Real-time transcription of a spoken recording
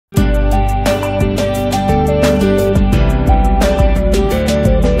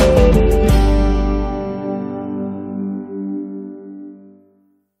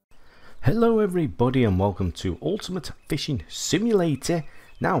Hello everybody and welcome to Ultimate Fishing Simulator.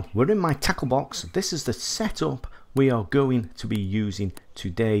 Now we're in my tackle box. This is the setup we are going to be using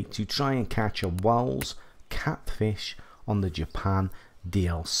today to try and catch a Wels Catfish on the Japan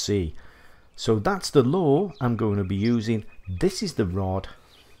DLC. So that's the lure I'm going to be using. This is the rod.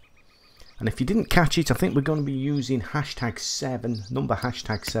 And if you didn't catch it, I think we're going to be using #7, number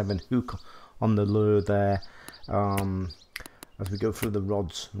 #7 hook on the lure there. As we go through the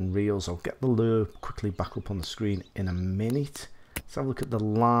rods and reels, I'll get the lure quickly back up on the screen in a minute. Let's have a look at the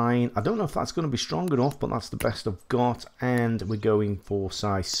line. I don't know if that's going to be strong enough, but that's the best I've got. And we're going for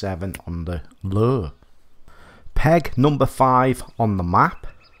size 7 on the lure. Peg number 5 on the map.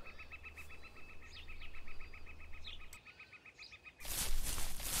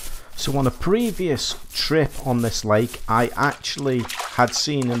 So on a previous trip on this lake, I actually had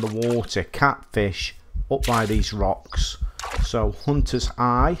seen in the water catfish up by these rocks. So hunter's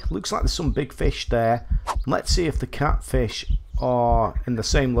eye, looks like there's some big fish there. Let's see if the catfish are in the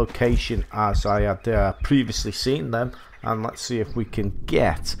same location as I had previously seen them, and let's see if we can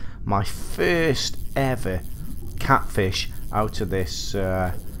get my first ever catfish out of this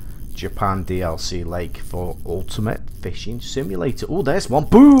Japan DLC lake for Ultimate Fishing Simulator. Oh, there's one.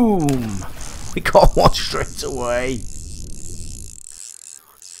 Boom! We got one straight away.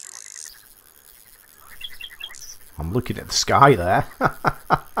 I'm looking at the sky there.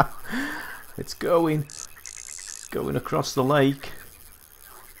 It's going across the lake.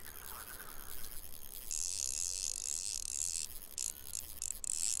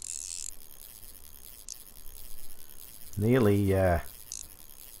 Nearly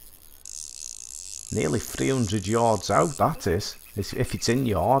 300 yards out. That is, if it's in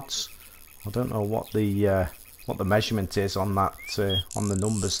yards. I don't know what the measurement is on that on the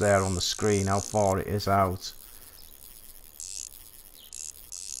numbers there on the screen. How far it is out.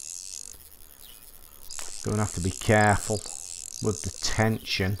 Going to have to be careful with the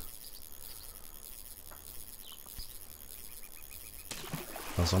tension,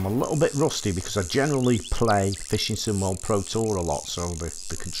 as I'm a little bit rusty because I generally play Fishing Sim World Pro Tour a lot, so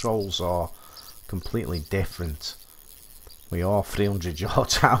the controls are completely different. We are 300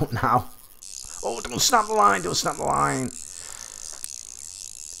 yards out now. Oh, don't snap the line, don't snap the line.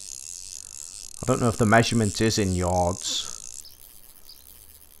 I don't know if the measurement is in yards,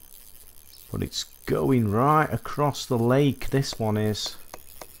 but it's going right across the lake. This one is.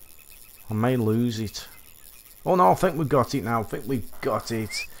 I may lose it. Oh no, I think we've got it now. I think we've got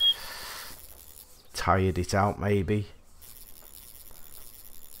it. Tired it out maybe.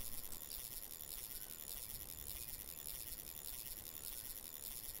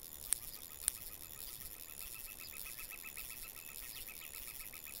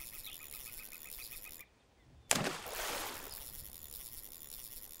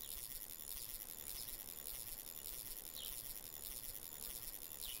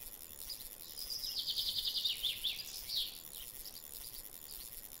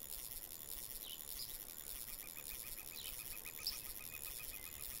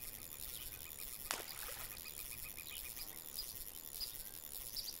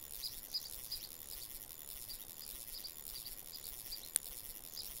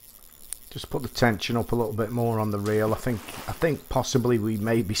 Just put the tension up a little bit more on the reel. I think possibly we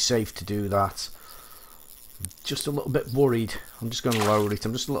may be safe to do that. Just a little bit worried. I'm just going to lower it.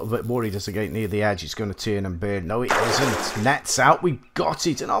 I'm just a little bit worried as I get near the edge. It's going to turn and burn. No, it isn't. Nets out. We got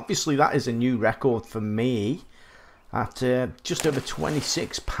it. And obviously that is a new record for me at just over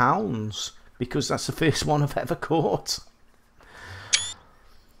 26 pounds, because that's the first one I've ever caught.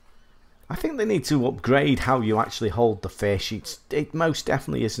 I think they need to upgrade how you actually hold the fish. It most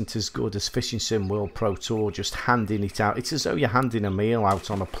definitely isn't as good as Fishing Sim World Pro Tour, just handing it out. It's as though you're handing a meal out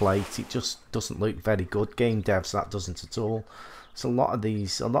on a plate. It just doesn't look very good. Game devs, that doesn't at all. So a lot of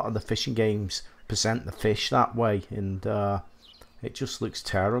the fishing games present the fish that way, and it just looks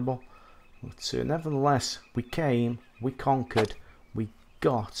terrible. But nevertheless, we came, we conquered, we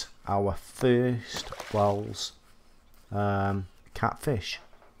got our first Wels catfish.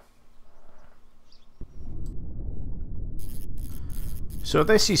 So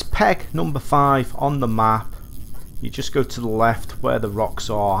this is peg number 5 on the map. You just go to the left where the rocks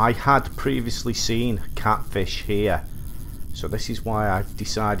are. I had previously seen catfish here, so this is why I've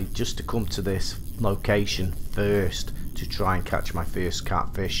decided just to come to this location first to try and catch my first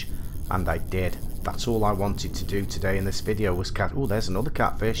catfish, and I did. That's all I wanted to do today in this video was catch. Oh, there's another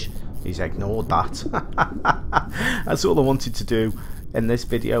catfish. He's ignored that. That's all I wanted to do in this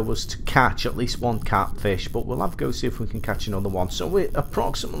video, was to catch at least one catfish, but we'll have to go see if we can catch another one. So we're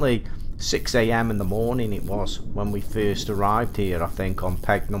approximately 6 AM in the morning it was when we first arrived here, I think, on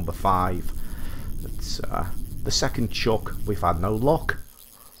peg number 5. It's the second chuck, we've had no luck.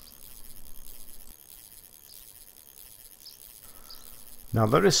 Now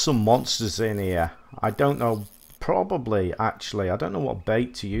there is some monsters in here. I don't know, probably actually, I don't know what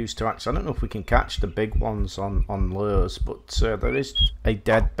bait to use to actually, I don't know if we can catch the big ones on lures, but there is a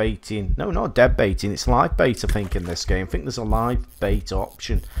dead baiting, no, not dead baiting, it's live bait I think in this game. I think there's a live bait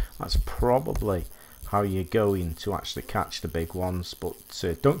option. That's probably how you're going to actually catch the big ones, but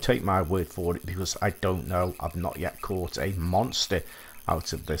don't take my word for it because I don't know. I've not yet caught a monster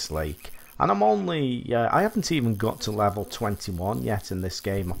out of this lake. And I'm only, I haven't even got to level 21 yet in this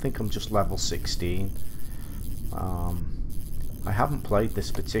game. I think I'm just level 16. I haven't played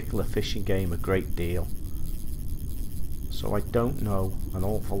this particular fishing game a great deal, so I don't know an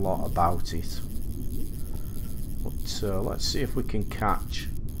awful lot about it. But let's see if we can catch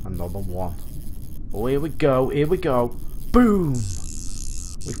another one. Oh, here we go, here we go. Boom!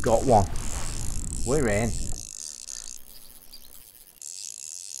 We've got one. We're in.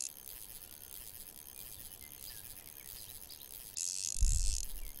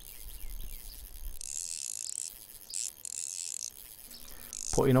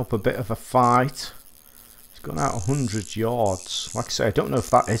 Putting up a bit of a fight. It's gone out 100 yards. Like I say, I don't know if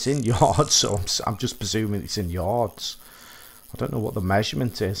that is in yards, so I'm just presuming it's in yards. I don't know what the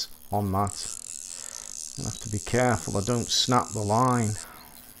measurement is on that. I have to be careful I don't snap the line.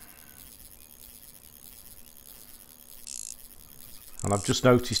 And I've just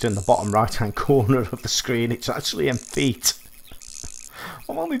noticed in the bottom right hand corner of the screen it's actually in feet.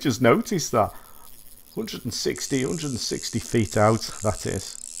 I've only just noticed that. 160 feet out, that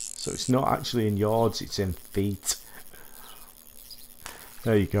is. So it's not actually in yards, it's in feet.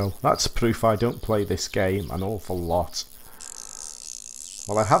 There you go. That's proof I don't play this game an awful lot.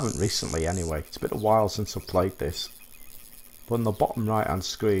 Well, I haven't recently anyway. It's been a while since I've played this. But on the bottom right hand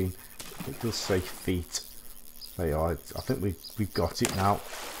screen, it does say feet. There you are. I think we've got it now.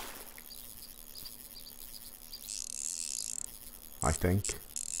 I think.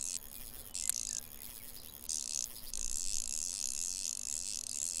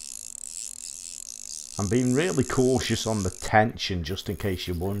 I'm being really cautious on the tension, just in case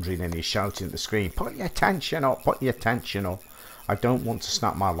you're wondering and you're shouting at the screen, put your tension up, put your tension up. I don't want to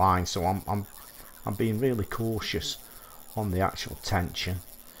snap my line, so I'm being really cautious on the actual tension.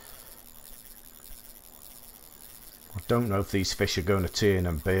 I don't know if these fish are going to turn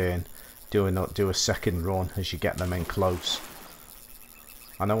and burn, do a second run as you get them in close.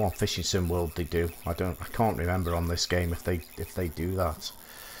 I know on Fishing Sim World they do. I can't remember on this game if they do that.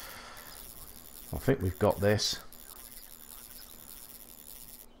 I think we've got this.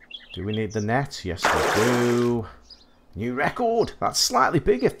 Do we need the net? Yes we do. New record! That's slightly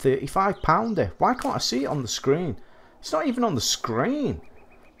bigger, 35 pounder. Why can't I see it on the screen? It's not even on the screen.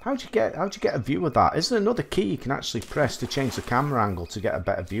 How'd you get a view of that? Is there another key you can actually press to change the camera angle to get a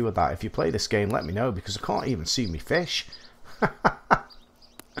better view of that? If you play this game, let me know, because I can't even see me fish.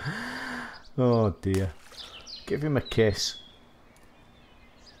 Oh dear. Give him a kiss.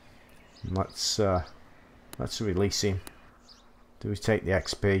 Let's release him. Do we take the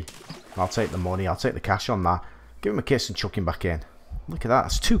XP? I'll take the money. I'll take the cash on that. Give him a kiss and chuck him back in. Look at that.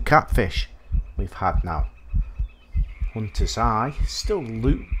 That's 2 catfish we've had now. Hunter's Eye. Still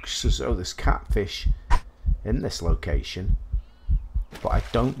looks as though there's catfish in this location. But I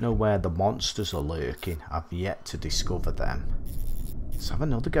don't know where the monsters are lurking. I've yet to discover them. Let's have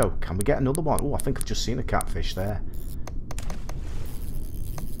another go. Can we get another one? Oh, I think I've just seen a catfish there.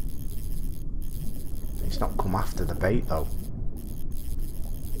 He's not come after the bait though.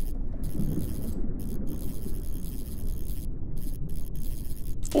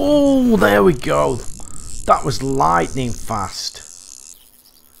 Oh, there we go. That was lightning fast.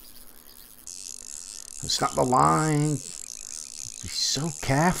 Snap the line. Be so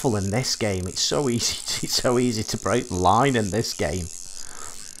careful in this game. It's so easy to break the line in this game.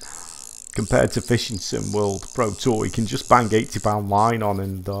 Compared to Fishing Sim World Pro Tour, you can just bang £80 line on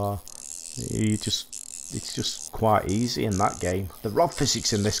and it's just quite easy in that game. The rod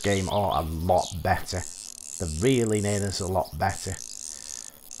physics in this game are a lot better. The reeling in is a lot better.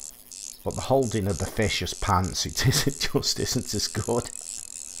 But the holding of the fish as pants, it just isn't as good.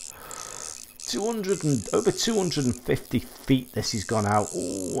 Over 250 feet this has gone out.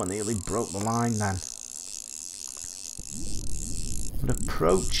 Oh, I nearly broke the line then. We're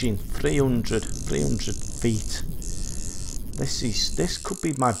approaching 300 feet. This could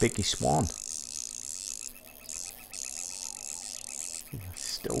be my biggest one.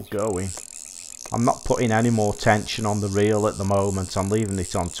 Still going. I'm not putting any more tension on the reel at the moment. I'm leaving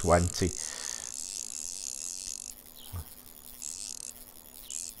it on 20.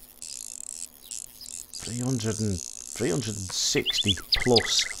 Three hundred and 60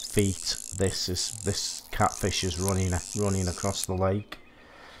 plus feet. This catfish is running across the lake.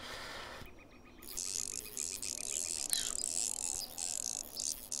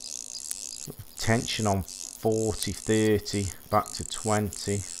 Tension on 40, 30, back to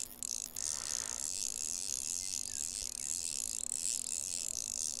 20.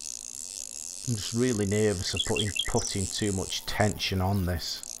 I'm just really nervous of putting too much tension on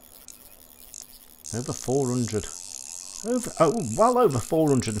this. Over 400. Well over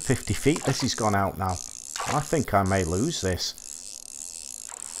 450 feet. This has gone out now. I think I may lose this.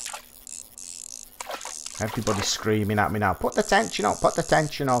 Everybody's screaming at me now. Put the tension up, put the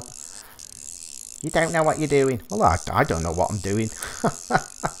tension up. You don't know what you're doing. Well, I don't know what I'm doing.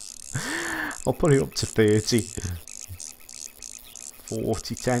 I'll put it up to 30.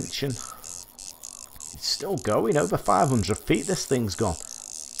 40 tension. It's still going. Over 500 feet this thing's gone.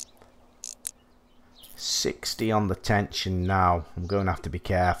 60 on the tension now. I'm going to have to be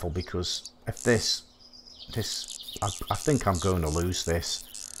careful because if I think I'm going to lose this.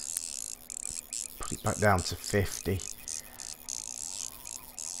 Put it back down to 50.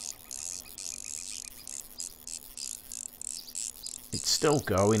 It's still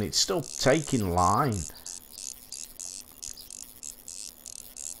going. It's still taking line.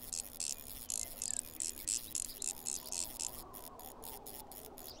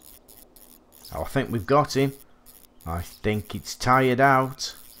 Oh, I think we've got him. I think it's tired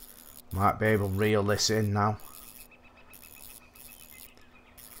out. Might be able to reel this in now.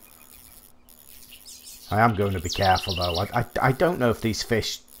 I am going to be careful though. I don't know if these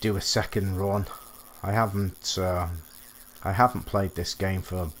fish do a second run. I haven't played this game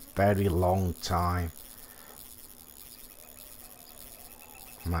for a very long time.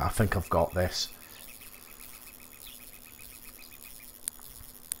 I think I've got this.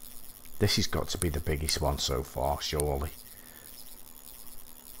 This has got to be the biggest one so far, surely.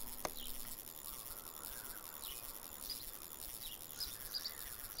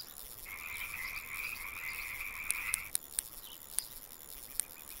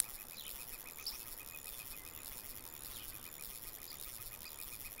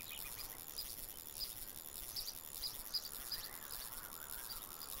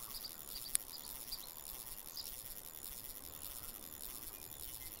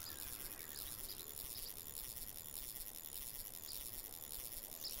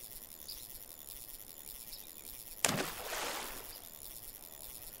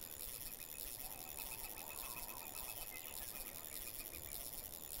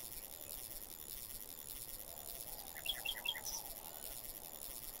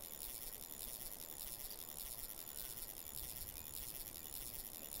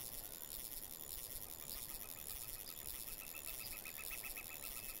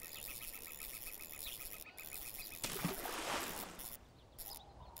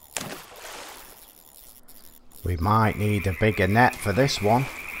 We might need a bigger net for this one.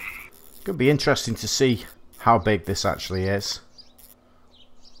 Could be interesting to see how big this actually is.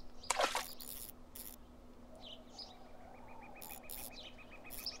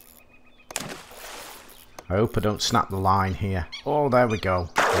 I hope I don't snap the line here. Oh, there we go.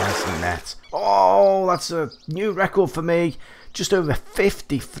 There's the net. Oh, that's a new record for me. Just over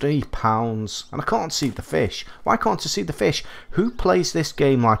 53 pounds. And I can't see the fish. Why can't I see the fish? Who plays this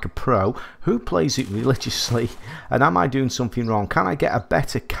game like a pro? Who plays it religiously? And am I doing something wrong? Can I get a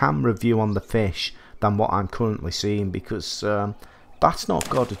better camera view on the fish than what I'm currently seeing? Because that's not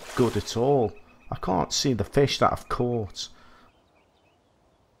good at all. I can't see the fish that I've caught.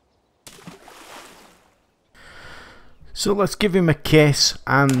 So let's give him a kiss,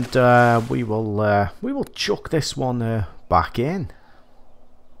 and we will chuck this one back in.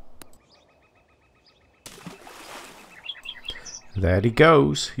 There he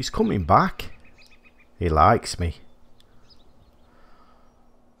goes. He's coming back. He likes me.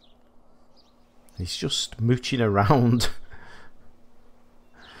 He's just mooching around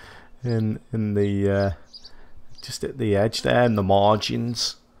in the just at the edge there, in the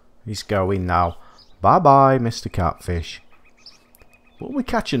margins. He's going now. Bye bye, Mr. Catfish. Will we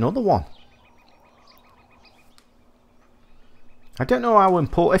catch another one? I don't know how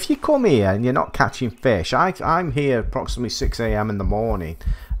important. If you come here and you're not catching fish, I'm here approximately 6 AM in the morning.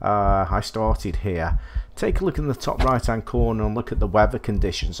 I started here. Take a look in the top right hand corner and look at the weather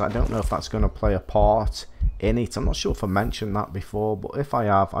conditions. I don't know if that's going to play a part in it. I'm not sure if I mentioned that before, but if I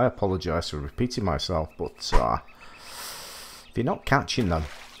have, I apologise for repeating myself. But if you're not catching them,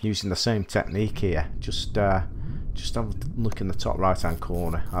 using the same technique here. Just have a look in the top right hand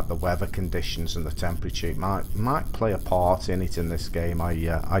corner at the weather conditions and the temperature. It might play a part in it in this game. I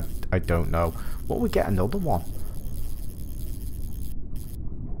don't know. But we get another one.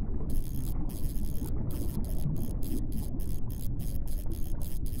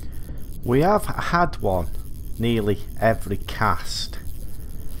 We have had one nearly every cast.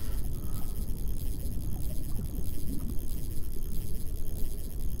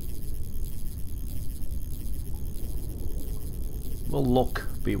 Will luck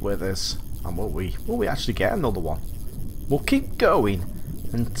be with us, and will we actually get another one? We'll keep going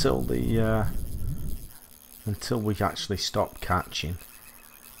until the until we actually stop catching.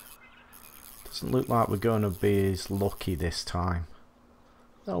 Doesn't look like we're going to be as lucky this time.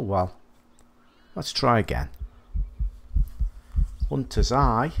 Oh well. Let's try again. Hunter's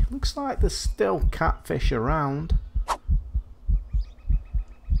eye. Looks like there's still catfish around.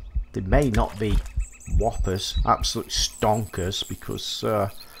 They may not be whoppers, absolute stonkers, because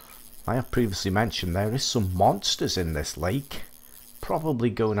I have previously mentioned there is some monsters in this lake. Probably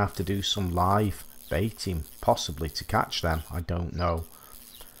going to have to do some live baiting, possibly to catch them. I don't know.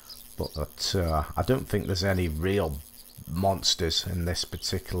 But I don't think there's any real monsters in this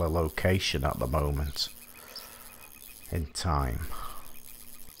particular location at the moment in time.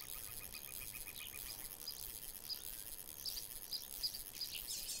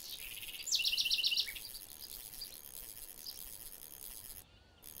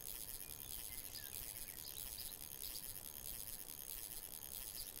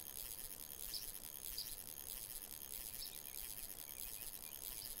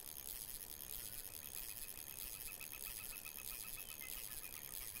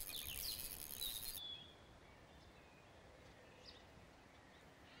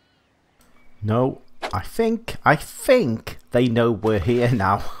 No, I think they know we're here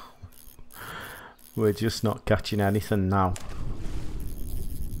now. We're just not catching anything now.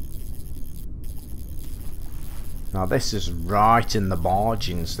 Now this is right in the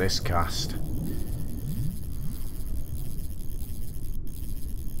margins, this cast.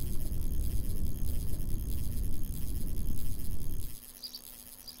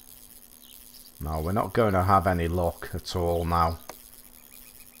 No, we're not going to have any luck at all now.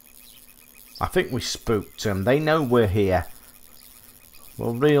 I think we spooked them. They know we're here.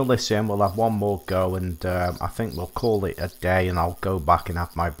 We'll reel this in. We'll have one more go, and I think we'll call it a day, and I'll go back and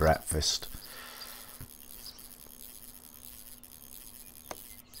have my breakfast.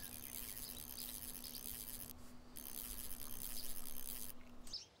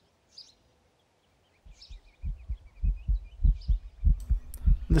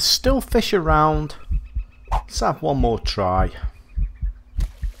 There's still fish around. Let's have one more try.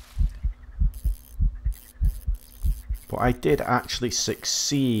 But I did actually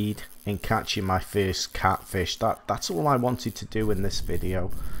succeed in catching my first catfish. That's all I wanted to do in this video.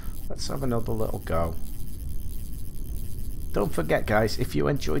 Let's have another little go. Don't forget guys, if you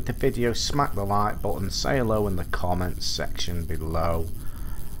enjoyed the video, smack the like button, say hello in the comments section below.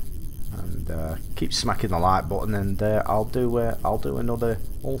 And keep smacking the like button, and I'll do another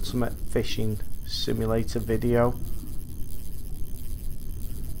Ultimate Fishing Simulator video.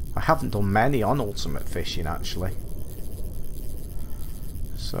 I haven't done many on Ultimate Fishing actually.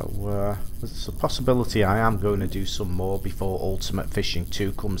 So there's a possibility I am going to do some more before Ultimate Fishing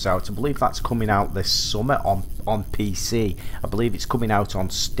 2 comes out. I believe that's coming out this summer on PC. I believe it's coming out on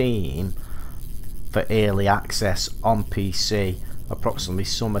Steam for early access on PC approximately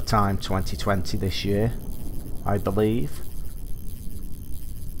summertime 2020 this year, I believe,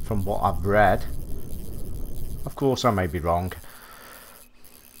 from what I've read. Of course I may be wrong,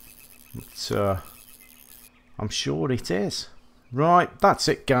 but I'm sure it is. Right, that's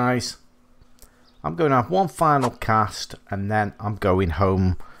it guys. I'm going to have one final cast and then I'm going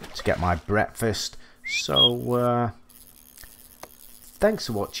home to get my breakfast. So thanks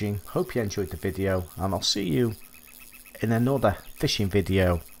for watching, hope you enjoyed the video, and I'll see you in another fishing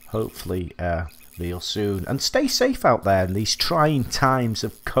video hopefully real soon. And stay safe out there in these trying times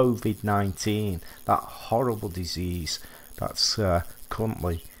of COVID-19, that horrible disease that's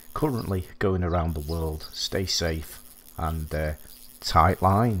currently going around the world. Stay safe and tight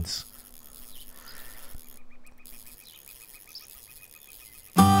lines.